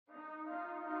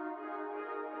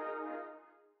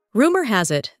Rumor has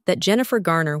it that Jennifer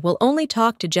Garner will only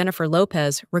talk to Jennifer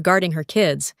Lopez regarding her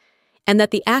kids, and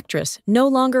that the actress no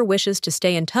longer wishes to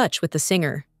stay in touch with the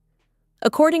singer.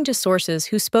 According to sources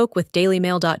who spoke with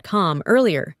DailyMail.com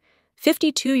earlier,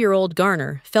 52-year-old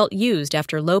Garner felt used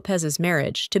after Lopez's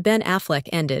marriage to Ben Affleck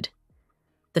ended.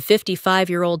 The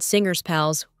 55-year-old singer's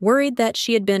pals worried that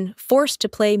she had been forced to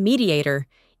play mediator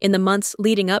in the months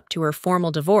leading up to her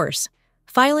formal divorce,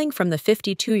 filing from the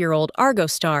 52-year-old Argo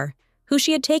star, who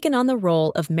she had taken on the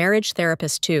role of marriage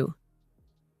therapist too.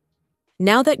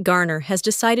 Now that Garner has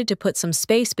decided to put some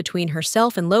space between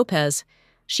herself and Lopez,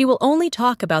 she will only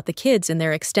talk about the kids in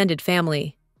their extended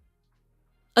family.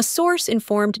 A source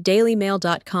informed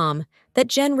DailyMail.com that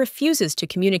Jen refuses to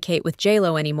communicate with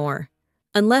J.Lo anymore,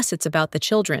 unless it's about the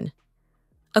children.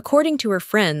 According to her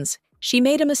friends, she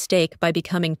made a mistake by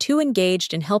becoming too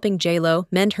engaged in helping J.Lo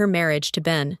mend her marriage to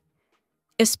Ben,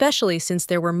 especially since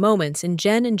there were moments in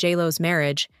Jen and J.Lo's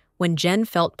marriage when Jen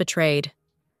felt betrayed.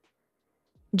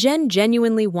 Jen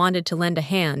genuinely wanted to lend a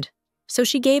hand, so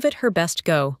she gave it her best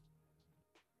go.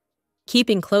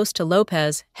 Keeping close to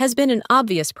Lopez has been an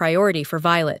obvious priority for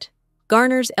Violet,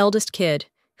 Garner's eldest kid,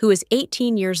 who is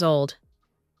 18 years old.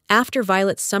 After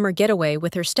Violet's summer getaway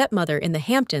with her stepmother in the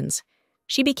Hamptons,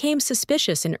 she became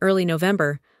suspicious in early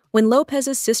November when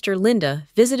Lopez's sister Linda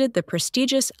visited the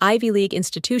prestigious Ivy League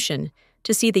institution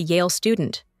to see the Yale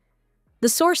student. The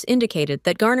source indicated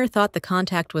that Garner thought the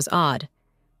contact was odd,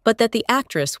 but that the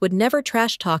actress would never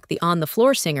trash-talk the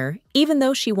on-the-floor singer even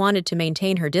though she wanted to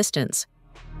maintain her distance.